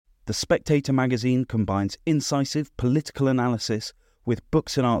The Spectator magazine combines incisive political analysis with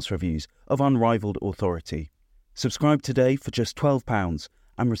books and arts reviews of unrivalled authority. Subscribe today for just £12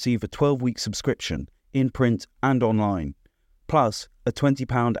 and receive a 12-week subscription in print and online, plus a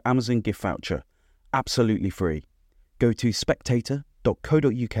 £20 Amazon gift voucher, absolutely free. Go to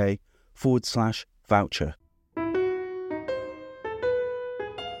spectator.co.uk/voucher.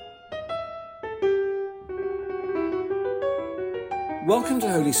 Welcome to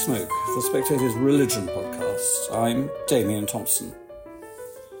Holy Smoke, the Spectator's religion podcast. I'm Damien Thompson.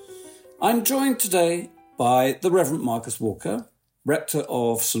 I'm joined today by the Rev Marcus Walker, Rector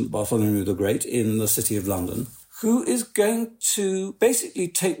of St Bartholomew the Great in the City of London, who is going to basically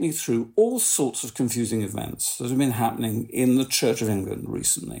take me through all sorts of confusing events that have been happening in the Church of England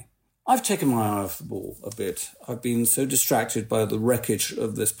recently. I've taken my eye off the ball a bit. I've been so distracted by the wreckage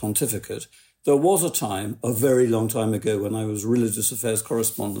of this pontificate. There was a time, a very long time ago, when I was religious affairs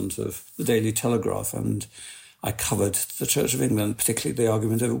correspondent of the Daily Telegraph, and I covered the Church of England, particularly the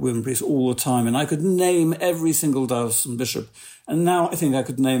argument over women priests, all the time, and I could name every single diocesan bishop. And now I think I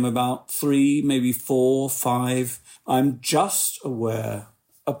could name about 3, maybe 4, 5. I'm just aware,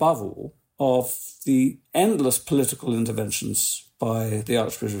 above all, of the endless political interventions by the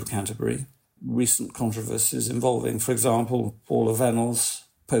Archbishop of Canterbury, recent controversies involving, for example, Paula Vennells,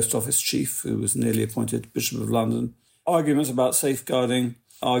 Post Office Chief, who was nearly appointed Bishop of London, arguments about safeguarding,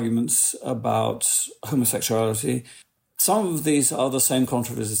 arguments about homosexuality. Some of these are the same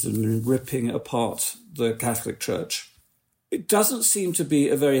controversies that have been ripping apart the Catholic Church. It doesn't seem to be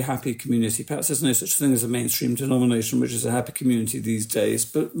a very happy community. Perhaps there's no such thing as a mainstream denomination which is a happy community these days.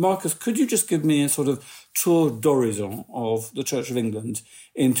 But Marcus, could you just give me a sort of tour d'horizon of the Church of England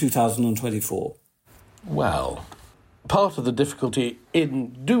in 2024? Well, part of the difficulty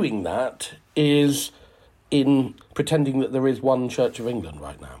in doing that is in pretending that there is one Church of England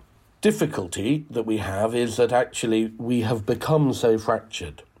right now. Difficulty that we have is that actually we have become so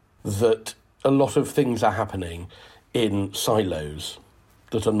fractured that a lot of things are happening in silos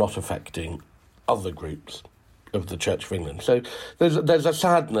that are not affecting other groups of the Church of England. So there's a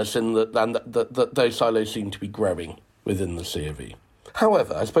sadness in that those silos seem to be growing within the C of E.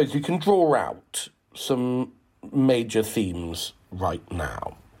 However, I suppose you can draw out some major themes right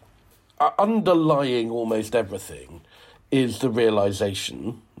now. Underlying almost everything is the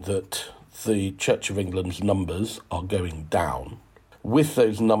realisation that the Church of England's numbers are going down. With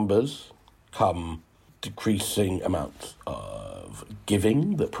those numbers come decreasing amounts of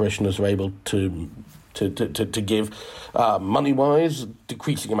giving that parishioners are able to give money-wise,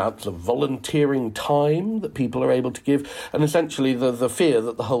 decreasing amounts of volunteering time that people are able to give, and essentially the fear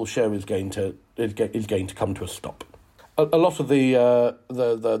that the whole show is going to come to a stop. A lot of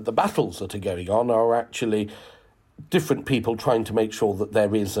the battles that are going on are actually different people trying to make sure that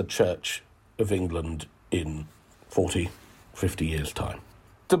there is a Church of England in 40, 50 years' time.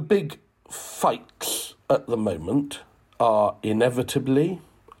 The big fights at the moment are inevitably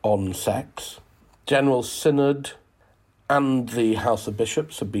on sex. General Synod and the House of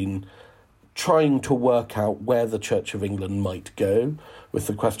Bishops have been trying to work out where the Church of England might go with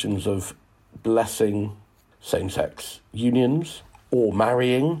the questions of blessing same-sex unions or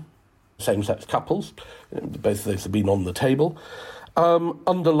marrying same-sex couples. Both of those have been on the table.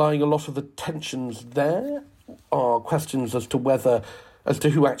 Underlying a lot of the tensions there are questions as to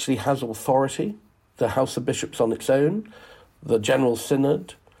who actually has authority, the House of Bishops on its own, the General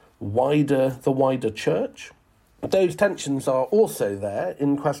Synod, the wider church. Those tensions are also there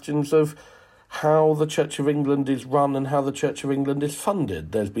in questions of how the Church of England is run and how the Church of England is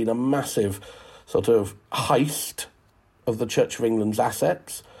funded. There's been a massive sort of heist of the Church of England's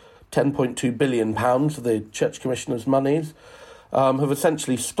assets. £10.2 billion of the Church Commissioner's monies have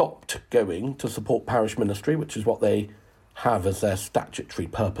essentially stopped going to support parish ministry, which is what they have as their statutory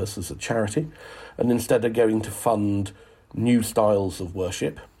purpose as a charity, and instead are going to fund new styles of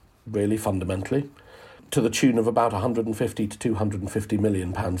worship, really fundamentally, to the tune of about 150 to 250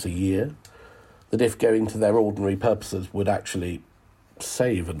 million pounds a year, that if going to their ordinary purposes would actually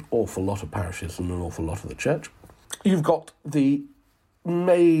save an awful lot of parishes and an awful lot of the church. You've got the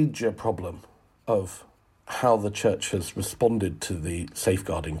major problem of how the church has responded to the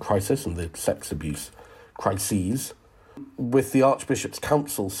safeguarding crisis and the sex abuse crises, with the Archbishop's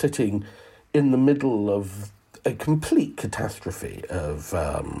Council sitting in the middle of a complete catastrophe of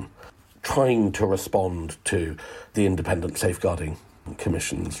trying to respond to the Independent Safeguarding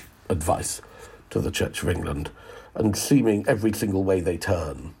Commission's advice to the Church of England, and seeming every single way they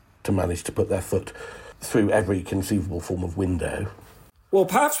turn to manage to put their foot through every conceivable form of window. Well,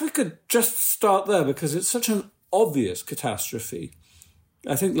 perhaps we could just start there, because it's such an obvious catastrophe.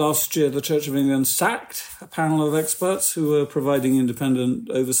 I think last year the Church of England sacked a panel of experts who were providing independent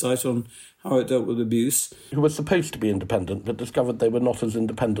oversight on how it dealt with abuse. Who were supposed to be independent, but discovered they were not as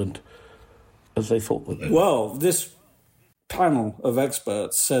independent as they thought that they were. Well, this panel of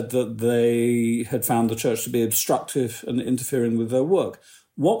experts said that they had found the church to be obstructive and interfering with their work.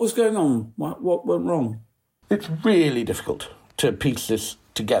 What was going on? What went wrong? It's really difficult to piece this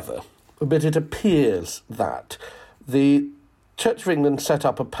together, but it appears that the Church of England set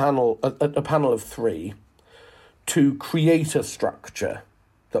up a panel of three to create a structure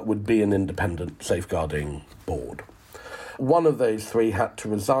that would be an independent safeguarding board. One of those three had to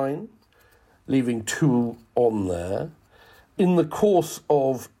resign, leaving two on there. In the course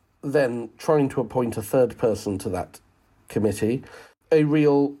of then trying to appoint a third person to that committee, a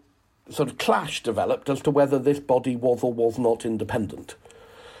real sort of clash developed as to whether this body was or was not independent.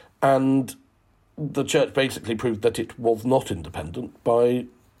 And the church basically proved that it was not independent by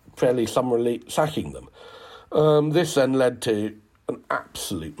fairly summarily sacking them. This then led to an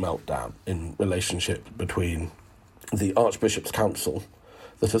absolute meltdown in relationship between the Archbishop's Council,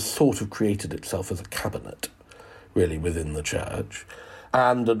 that has sort of created itself as a cabinet, really, within the church,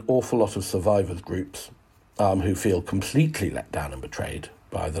 and an awful lot of survivors groups who feel completely let down and betrayed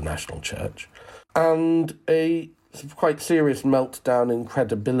by the national church, and a quite serious meltdown in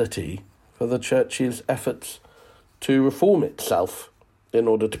credibility for the church's efforts to reform itself in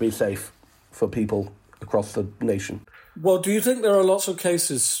order to be safe for people across the nation. Well, do you think there are lots of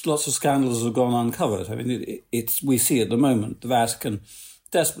cases, lots of scandals that have gone uncovered? I mean, we see at the moment the Vatican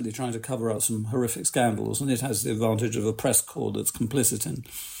desperately trying to cover up some horrific scandals, and it has the advantage of a press corps that's complicit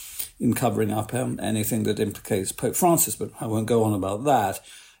in covering up anything that implicates Pope Francis, but I won't go on about that.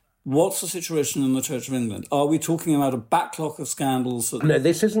 What's the situation in the Church of England? Are we talking about a backlog of scandals? No,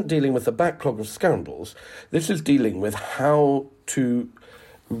 this isn't dealing with the backlog of scandals. This is dealing with how to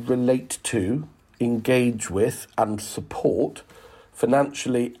relate to, engage with and support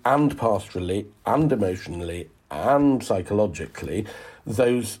financially and pastorally and emotionally and psychologically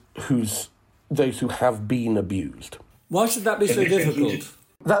those who have been abused. Why should that be so difficult?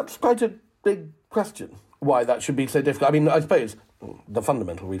 That's quite a big question, why that should be so difficult. I mean, I suppose the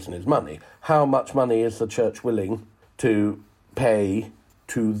fundamental reason is money. How much money is the church willing to pay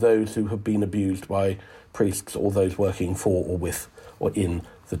to those who have been abused by priests or those working for or with or in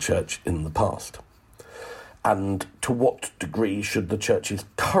the church in the past? And to what degree should the church's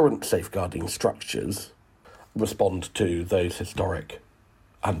current safeguarding structures respond to those historic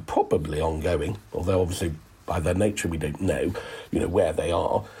and probably ongoing, although obviously by their nature we don't know, where they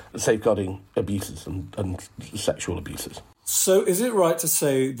are, safeguarding abuses and sexual abuses. So is it right to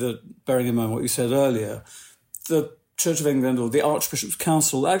say that, bearing in mind what you said earlier, the Church of England or the Archbishop's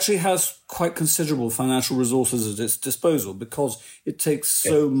Council actually has quite considerable financial resources at its disposal because it takes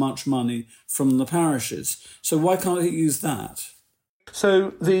so much money from the parishes? So why can't it use that?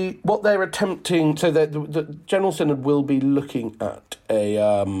 So the General Synod will be looking at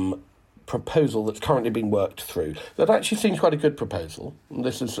a proposal that's currently being worked through that actually seems quite a good proposal.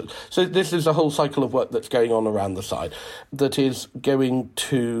 This is a whole cycle of work that's going on around the side that is going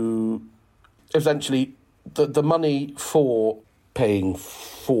to essentially the money for paying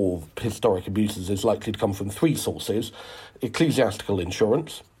for historic abuses is likely to come from three sources: ecclesiastical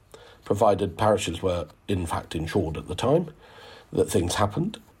insurance, provided parishes were in fact insured at the time that things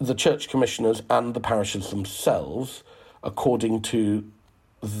happened, the church commissioners and the parishes themselves, according to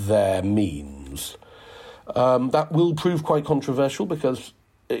their means. That will prove quite controversial because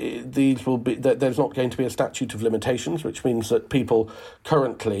there's not going to be a statute of limitations, which means that people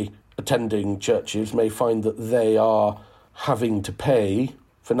currently attending churches may find that they are having to pay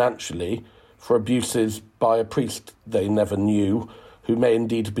financially for abuses by a priest they never knew, who may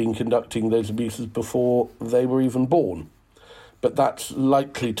indeed have been conducting those abuses before they were even born. But that's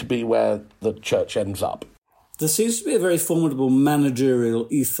likely to be where the church ends up. There seems to be a very formidable managerial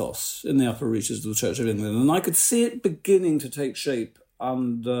ethos in the upper reaches of the Church of England, and I could see it beginning to take shape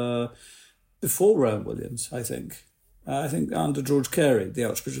before Rev Williams, I think. I think under George Carey, the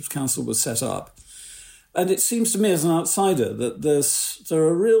Archbishop's Council was set up. And it seems to me as an outsider that there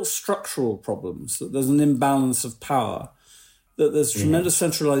are real structural problems, that there's an imbalance of power, that there's tremendous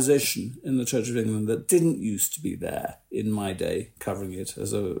centralisation in the Church of England that didn't used to be there in my day, covering it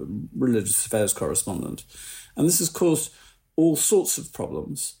as a religious affairs correspondent. And this has caused all sorts of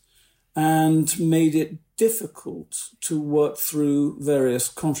problems and made it difficult to work through various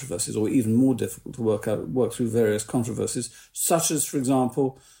controversies, or even more difficult to work through various controversies, such as, for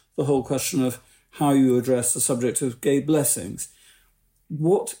example, the whole question of how you address the subject of gay blessings.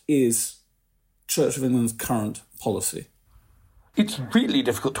 What is Church of England's current policy? It's really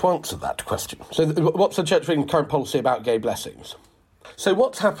difficult to answer that question. So what's the Church of England's current policy about gay blessings? So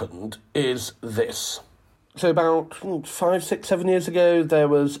what's happened is this. So about 5, 6, 7 years ago, there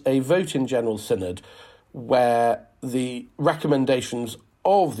was a vote in General Synod where the recommendations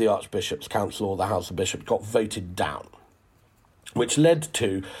of the Archbishop's Council or the House of Bishops got voted down, which led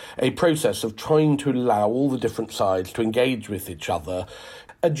to a process of trying to allow all the different sides to engage with each other,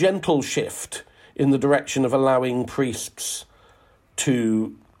 a gentle shift in the direction of allowing gay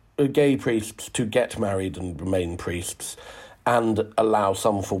priests to get married and remain priests and allow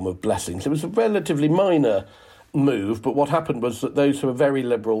some form of blessings. It was a relatively minor move, but what happened was that those who were very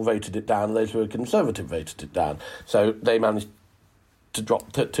liberal voted it down, those who were conservative voted it down. So they managed to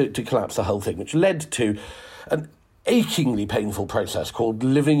to collapse the whole thing, which led to an achingly painful process called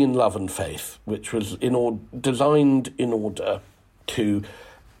living in love and faith, which was designed in order to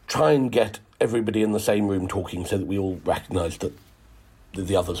try and get everybody in the same room talking so that we all recognised that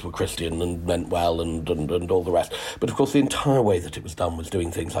the others were Christian and meant well and all the rest. But of course the entire way that it was done was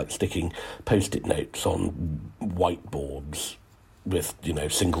doing things like sticking post-it notes on whiteboards with,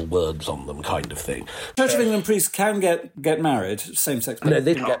 single words on them kind of thing. Church of England priests can get married, same-sex people. No,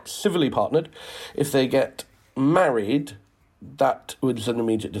 they can get civilly partnered. If they get married, that was an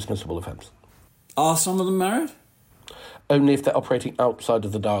immediate dismissible offence. Are some of them married? Only if they're operating outside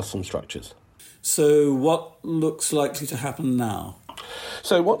of the diocesan structures. So what looks likely to happen now?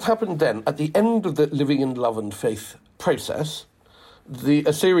 So what's happened then, at the end of the living in love and faith process,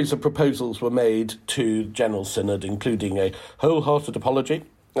 a series of proposals were made to General Synod, including a wholehearted apology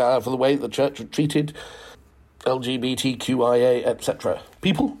for the way the Church had treated LGBTQIA, etc.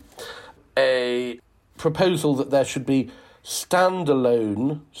 people, a proposal that there should be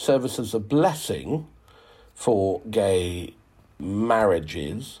standalone services of blessing for gay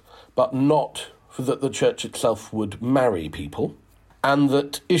marriages, but not that the Church itself would marry people, and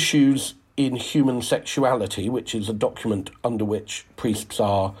that issues in human sexuality, which is a document under which priests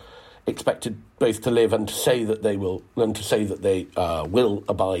are expected both to live and to say that they will, will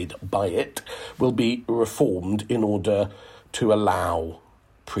abide by it, will be reformed in order to allow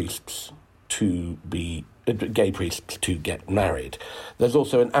gay priests to get married. There's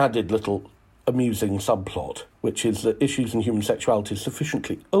also an added little amusing subplot, which is that issues in human sexuality is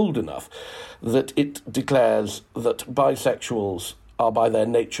sufficiently old enough that it declares that bisexuals are by their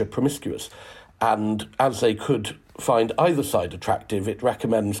nature promiscuous, and as they could find either side attractive, it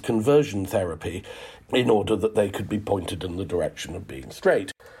recommends conversion therapy in order that they could be pointed in the direction of being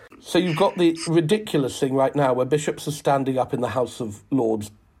straight. So you've got the ridiculous thing right now where bishops are standing up in the House of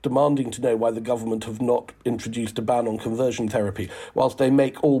Lords demanding to know why the government have not introduced a ban on conversion therapy, whilst they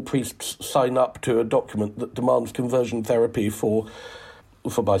make all priests sign up to a document that demands conversion therapy for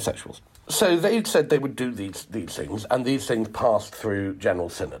bisexuals. So they said they would do these things, and these things passed through General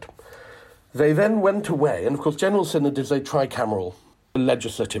Synod. They then went away, and of course General Synod is a tricameral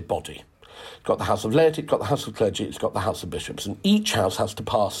legislative body. It's got the House of Laity, it's got the House of Clergy, it's got the House of Bishops, and each house has to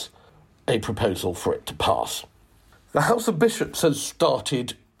pass a proposal for it to pass. The House of Bishops has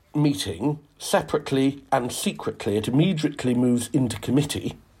started meeting separately and secretly. It immediately moves into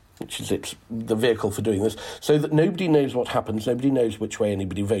committee, which is the vehicle for doing this, so that nobody knows what happens, nobody knows which way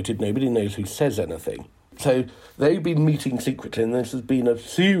anybody voted, nobody knows who says anything. So they've been meeting secretly, and this has been a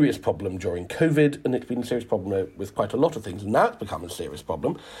serious problem during COVID, and it's been a serious problem with quite a lot of things, and now it's become a serious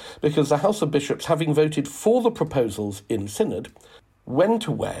problem because the House of Bishops, having voted for the proposals in Synod, went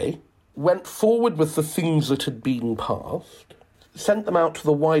away, went forward with the things that had been passed, sent them out to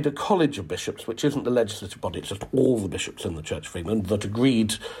the wider College of Bishops, which isn't the legislative body, it's just all the bishops in the Church of England that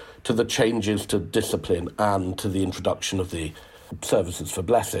agreed to the changes to discipline and to the introduction of the services for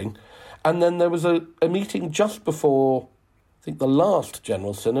blessing. And then there was a meeting just before, I think, the last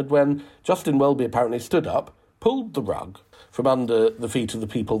General Synod, when Justin Welby apparently stood up, pulled the rug from under the feet of the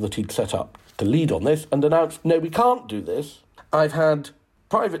people that he'd set up to lead on this, and announced, no, we can't do this. I've had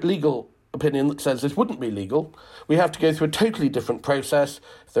private legal opinion that says this wouldn't be legal. We have to go through a totally different process.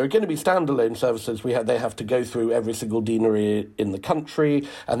 If there are going to be standalone services, they have to go through every single deanery in the country,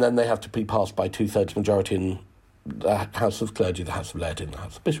 and then they have to be passed by 2/3 majority in the House of Clergy, the House of Laity, and the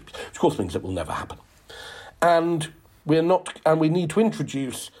House of Bishops, which of course means it will never happen. And we need to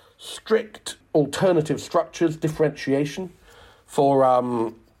introduce strict alternative structures, differentiation for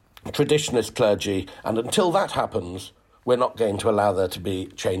traditionalist clergy, and until that happens, we're not going to allow there to be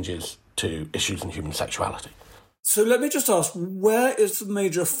changes to issues in human sexuality. So let me just ask, where is the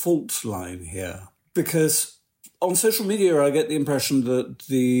major fault line here? Because on social media, I get the impression that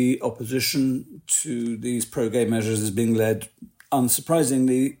the opposition to these pro-gay measures is being led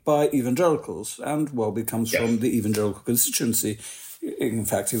unsurprisingly, by evangelicals. And Welby comes from the evangelical constituency. In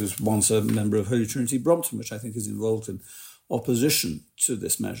fact, he was once a member of Holy Trinity Brompton, which I think is involved in opposition to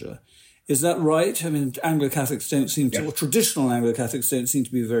this measure. Is that right? I mean, Anglo-Catholics don't seem to, or traditional Anglo-Catholics don't seem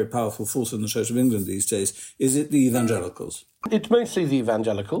to be a very powerful force in the Church of England these days. Is it the evangelicals? It's mostly the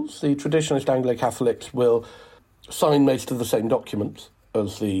evangelicals. The traditionalist Anglo-Catholics will sign most of the same documents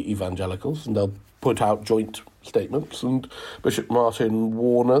as the evangelicals, and they'll put out joint statements. And Bishop Martin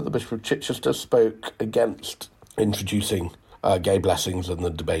Warner, the Bishop of Chichester, spoke against introducing gay blessings in the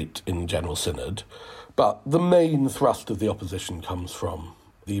debate in General Synod. But the main thrust of the opposition comes from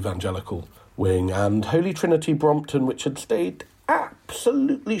the evangelical wing, and Holy Trinity Brompton, which had stayed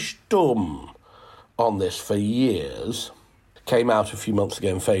absolutely stum on this for years, came out a few months ago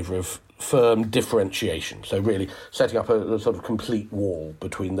in favour of firm differentiation. So really setting up a sort of complete wall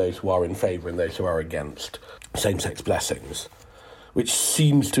between those who are in favour and those who are against same-sex blessings, which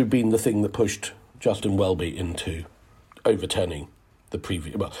seems to have been the thing that pushed Justin Welby into overturning the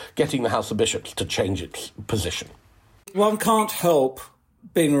previous, getting the House of Bishops to change its position. One can't help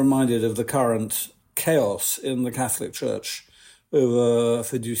being reminded of the current chaos in the Catholic Church over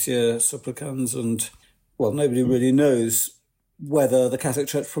fiduciae supplicans, and, nobody really knows whether the Catholic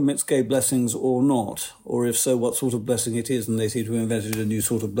Church permits gay blessings or not, or if so, what sort of blessing it is, and they seem to have invented a new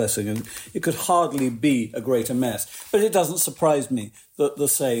sort of blessing, and it could hardly be a greater mess. But it doesn't surprise me that the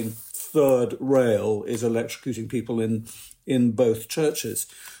same third rail is electrocuting people in both churches.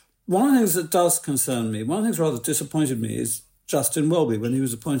 One of the things that does concern me, one of the things rather disappointed me, is Justin Welby. When he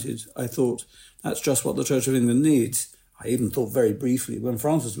was appointed, I thought that's just what the Church of England needs. I even thought very briefly when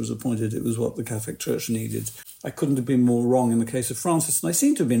Francis was appointed it was what the Catholic Church needed. I couldn't have been more wrong in the case of Francis, and I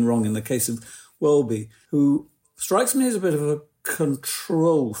seem to have been wrong in the case of Welby, who strikes me as a bit of a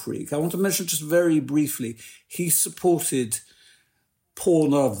control freak. I want to mention just very briefly, he supported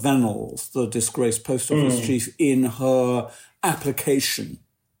Paula Vennells, the disgraced post office chief, in her application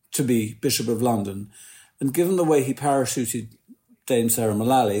to be Bishop of London. And given the way he parachuted Dame Sarah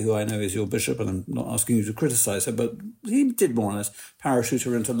Mullally, who I know is your bishop, and I'm not asking you to criticise her, but he did more or less parachute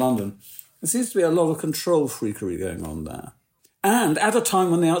her into London. There seems to be a lot of control freakery going on there. And at a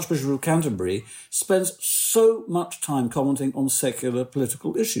time when the Archbishop of Canterbury spends so much time commenting on secular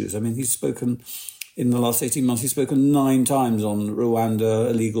political issues. I mean, he's spoken, in the last 18 months, he's spoken 9 times on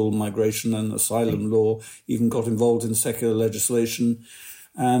Rwanda, illegal migration and asylum law, even got involved in secular legislation,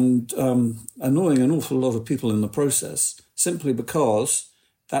 and annoying an awful lot of people in the process, simply because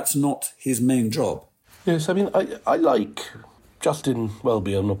that's not his main job. Yes, I mean, I like Justin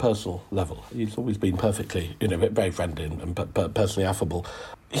Welby on a personal level. He's always been perfectly, very friendly and personally affable.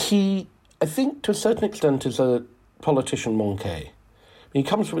 He, I think, to a certain extent, is a politician manqué. He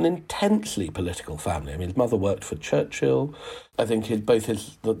comes from an intensely political family. I mean, his mother worked for Churchill. I think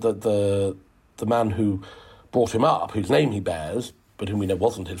the man who brought him up, whose name he bears, but whom we know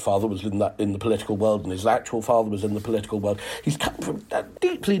wasn't his father, was in the political world, and his actual father was in the political world. He's come from a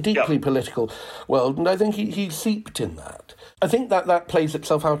deeply political world, and I think he seeped in that. I think that plays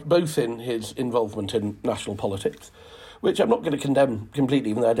itself out both in his involvement in national politics, which I'm not going to condemn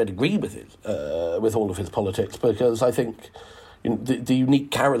completely, even though I don't agree with all of his politics, because I think the unique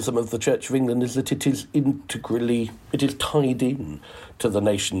charism of the Church of England is that it is tied in to the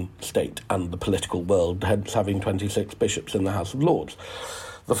nation-state and the political world, hence having 26 bishops in the House of Lords.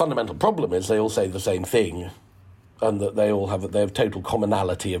 The fundamental problem is they all say the same thing, and that they have total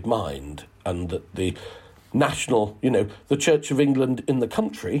commonality of mind, and that the national, the Church of England in the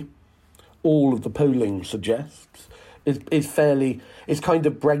country, all of the polling suggests, is kind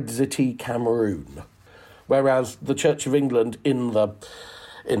of Brexity Cameroon. Whereas the Church of England in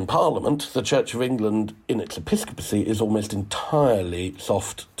Parliament, the Church of England in its episcopacy is almost entirely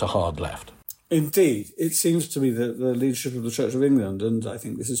soft to hard left. Indeed. It seems to me that the leadership of the Church of England, and I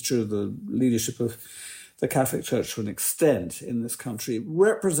think this is true of the leadership of the Catholic Church to an extent in this country,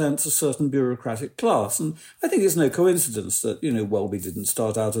 represents a certain bureaucratic class. And I think it's no coincidence that, Welby didn't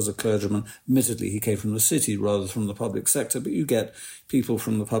start out as a clergyman. Admittedly, he came from the city rather than from the public sector, but you get people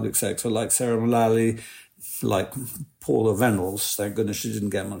from the public sector like Sarah Mullally, like Paula Vennells. Thank goodness she didn't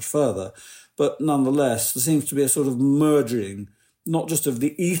get much further. But nonetheless, there seems to be a sort of merging, not just of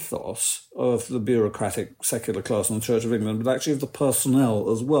the ethos of the bureaucratic secular class in the Church of England, but actually of the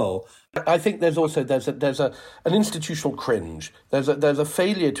personnel as well. I think there's an institutional cringe. There's a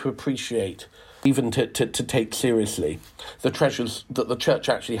failure to appreciate, even to take seriously, the treasures that the Church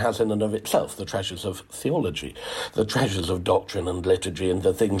actually has in and of itself, the treasures of theology, the treasures of doctrine and liturgy, and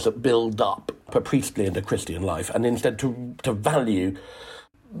the things that build up a priestly and a Christian life, and instead to value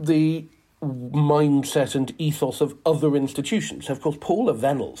the mindset and ethos of other institutions. So, of course, Paula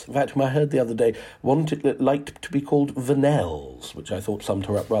Vennells, in fact, whom I heard the other day, liked to be called Vennells, which I thought summed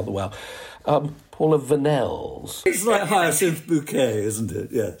her up rather well. Paula Vennells. It's like Hyacinth Bouquet, isn't it?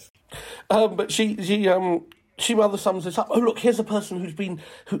 Yes. But she rather sums this up. Oh, look, here's a person who's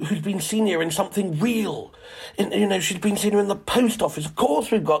been senior in something real. She's been senior in the post office. Of course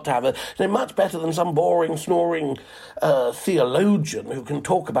we've got to have her. Much better than some boring, snoring theologian who can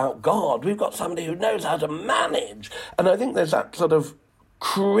talk about God. We've got somebody who knows how to manage. And I think there's that sort of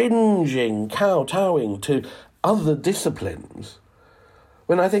cringing, kowtowing to other disciplines.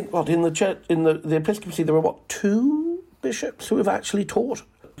 When I think, in the church, in the episcopacy, there are, 2 bishops who have actually taught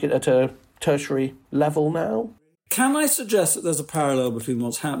at a tertiary level now? Can I suggest that there's a parallel between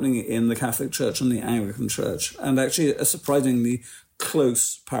what's happening in the Catholic Church and the Anglican Church, and actually a surprisingly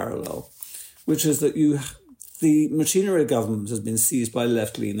close parallel, which is that the machinery of government has been seized by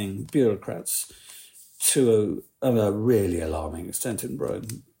left-leaning bureaucrats to a really alarming extent in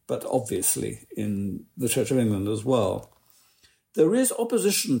Rome, but obviously in the Church of England as well. There is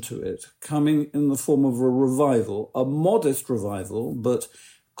opposition to it coming in the form of a revival, a modest revival, but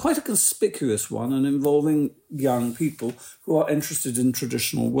quite a conspicuous one, and involving young people who are interested in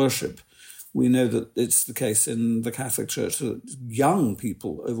traditional worship. We know that it's the case in the Catholic Church that young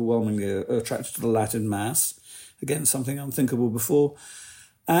people overwhelmingly are attracted to the Latin Mass, again, something unthinkable before.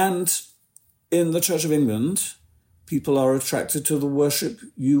 And in the Church of England, people are attracted to the worship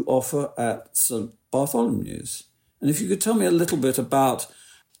you offer at St Bartholomew's. And if you could tell me a little bit about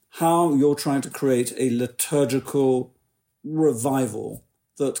how you're trying to create a liturgical revival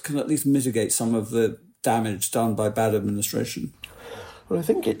that can at least mitigate some of the damage done by bad administration. Well, I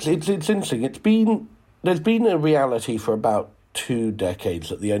think it's interesting. There's been a reality for about 2 decades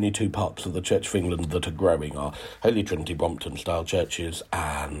that the only 2 parts of the Church of England that are growing are Holy Trinity Brompton-style churches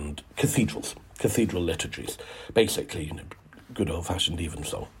and cathedrals, cathedral liturgies. Basically, good old-fashioned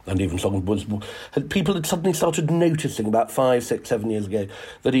evensong. And evensong people had suddenly started noticing about 5, 6, 7 years ago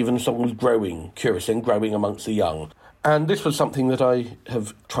that evensong was growing, curiously, and growing amongst the young. And this was something that I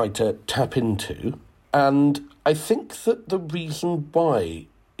have tried to tap into. And I think that the reason why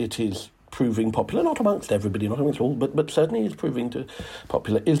it is proving popular, not amongst everybody, not amongst all, but certainly is proving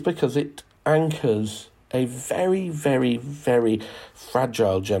popular, is because it anchors a very, very, very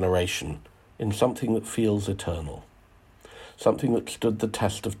fragile generation in something that feels eternal, something that stood the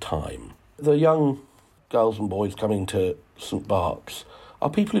test of time. The young girls and boys coming to St Bart's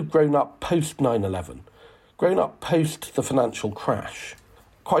are people who've grown up post 9/11, grown up post the financial crash.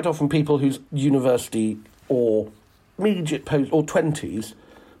 Quite often people whose university or immediate post or 20s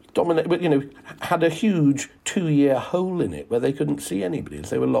had a huge 2-year hole in it where they couldn't see anybody as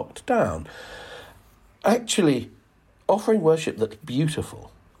they were locked down. Actually, offering worship that's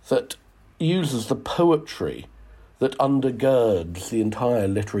beautiful, that uses the poetry that undergirds the entire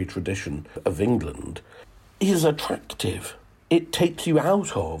literary tradition of England, is attractive. It takes you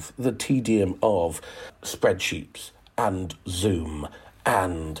out of the tedium of spreadsheets and Zoom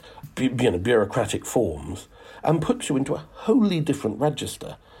and bureaucratic forms and puts you into a wholly different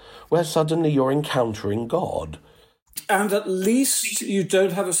register where suddenly you're encountering God. And at least you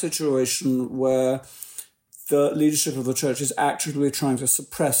don't have a situation where the leadership of the church is actively trying to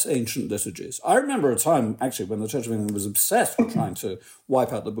suppress ancient liturgies. I remember a time, actually, when the Church of England was obsessed with trying to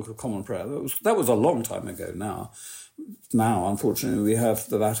wipe out the Book of Common Prayer. That was a long time ago now. Now, unfortunately, we have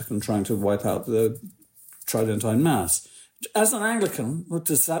the Vatican trying to wipe out the Tridentine Mass. As an Anglican,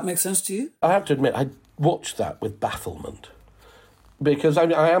 does that make sense to you? I have to admit, I watched that with bafflement. Because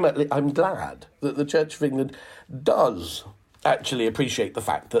I'm glad that the Church of England does actually appreciate the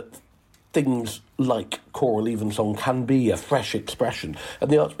fact that things like choral evensong can be a fresh expression. And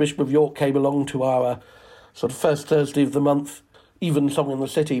the Archbishop of York came along to our sort of first Thursday of the month Evensong in the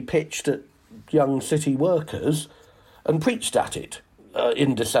City, pitched at young city workers and preached at it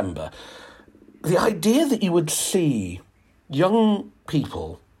in December. The idea that you would see young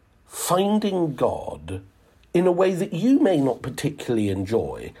people finding God in a way that you may not particularly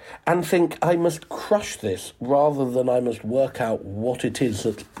enjoy and think, I must crush this rather than I must work out what it is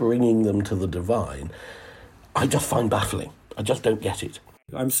that's bringing them to the divine, I just find baffling. I just don't get it.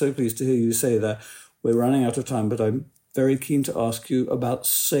 I'm so pleased to hear you say that. We're running out of time, but I'm very keen to ask you about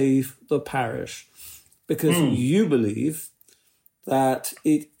Save the Parish, because you believe that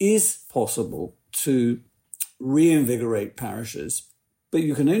it is possible to reinvigorate parishes, but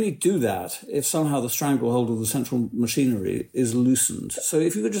you can only do that if somehow the stranglehold of the central machinery is loosened. So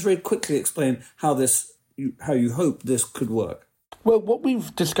if you could just very quickly explain how you hope this could work. Well, what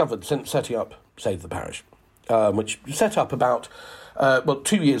we've discovered since setting up Save the Parish, which set up about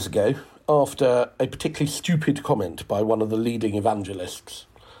 2 years ago after a particularly stupid comment by one of the leading evangelists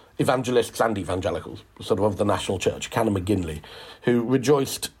and evangelicals, sort of the national church, Canon McGinley, who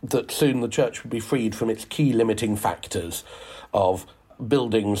rejoiced that soon the church would be freed from its key limiting factors of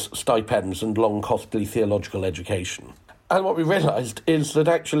buildings, stipends and long, costly theological education. And what we realised is that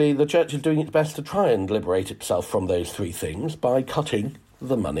actually the church is doing its best to try and liberate itself from those three things by cutting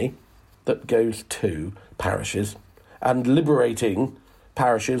the money that goes to parishes and liberating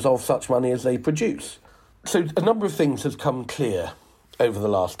parishes of such money as they produce. So a number of things has come clear over the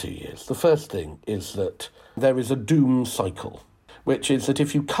last 2 years. The first thing is that there is a doom cycle, which is that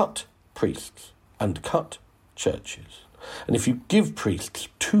if you cut priests and cut churches, and if you give priests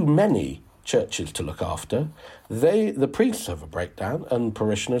too many churches to look after, the priests have a breakdown and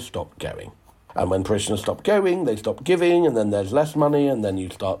parishioners stop going. And when parishioners stop going, they stop giving, and then there's less money, and then you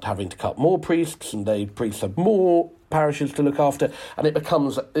start having to cut more priests, and priests have more parishes to look after, and it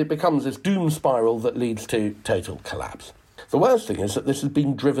becomes this doom spiral that leads to total collapse. The worst thing is that this has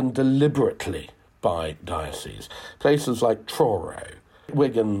been driven deliberately by dioceses. Places like Truro,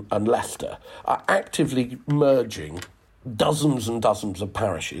 Wigan and Leicester are actively merging dozens and dozens of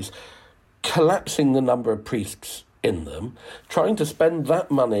parishes, collapsing the number of priests in them, trying to spend that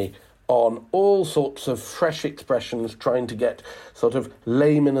money on all sorts of fresh expressions, trying to get sort of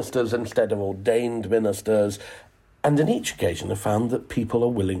lay ministers instead of ordained ministers. And in each occasion, I found that people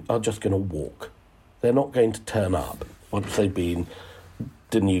are just going to walk. They're not going to turn up once they've been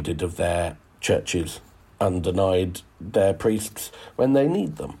denuded of their churches and denied their priests when they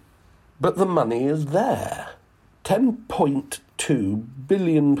need them. But the money is there. £10.2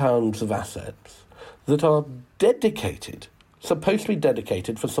 billion of assets that are supposed to be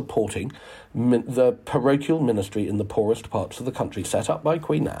dedicated for supporting the parochial ministry in the poorest parts of the country, set up by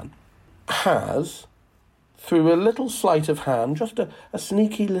Queen Anne, has, through a little sleight of hand, just a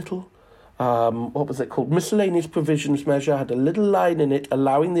sneaky little, miscellaneous provisions measure, had a little line in it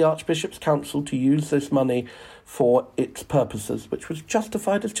allowing the Archbishop's Council to use this money for its purposes, which was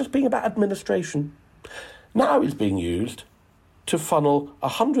justified as just being about administration. Now is being used to funnel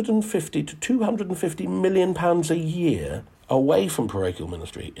 150 to 250 million pounds a year away from parochial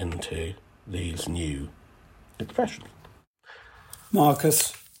ministry into these new expressions.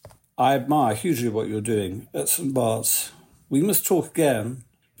 Marcus, I admire hugely what you're doing at St Bart's. We must talk again,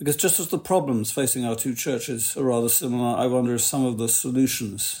 because just as the problems facing our two churches are rather similar, I wonder if some of the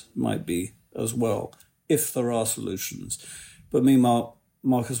solutions might be as well, if there are solutions. But meanwhile,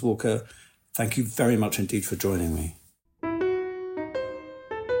 Marcus Walker, thank you very much indeed for joining me.